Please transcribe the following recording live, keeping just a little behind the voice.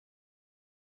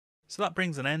So that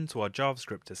brings an end to our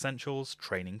JavaScript Essentials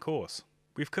training course.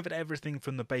 We've covered everything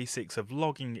from the basics of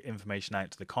logging information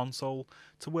out to the console,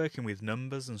 to working with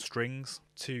numbers and strings,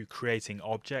 to creating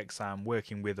objects and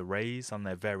working with arrays and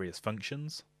their various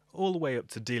functions, all the way up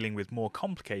to dealing with more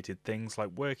complicated things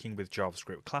like working with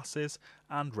JavaScript classes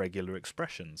and regular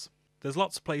expressions. There's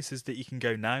lots of places that you can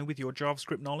go now with your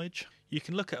JavaScript knowledge. You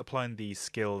can look at applying these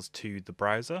skills to the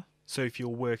browser. So if you're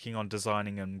working on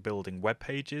designing and building web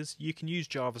pages, you can use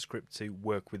JavaScript to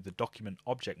work with the document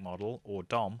object model, or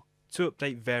DOM, to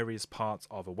update various parts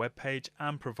of a web page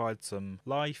and provide some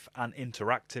life and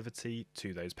interactivity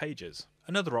to those pages.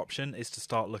 Another option is to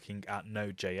start looking at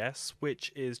Node.js,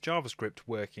 which is JavaScript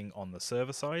working on the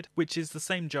server side, which is the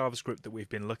same JavaScript that we've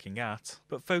been looking at,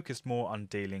 but focused more on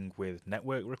dealing with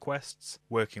network requests,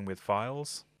 working with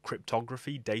files,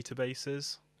 cryptography,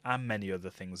 databases, and many other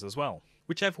things as well.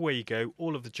 Whichever way you go,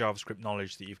 all of the JavaScript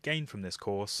knowledge that you've gained from this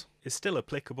course is still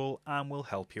applicable and will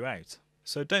help you out.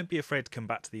 So don't be afraid to come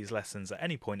back to these lessons at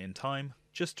any point in time,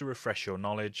 just to refresh your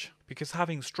knowledge, because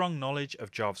having strong knowledge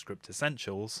of JavaScript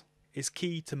Essentials is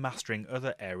key to mastering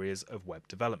other areas of web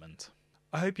development.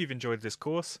 I hope you've enjoyed this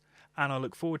course, and I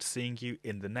look forward to seeing you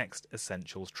in the next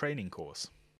Essentials training course.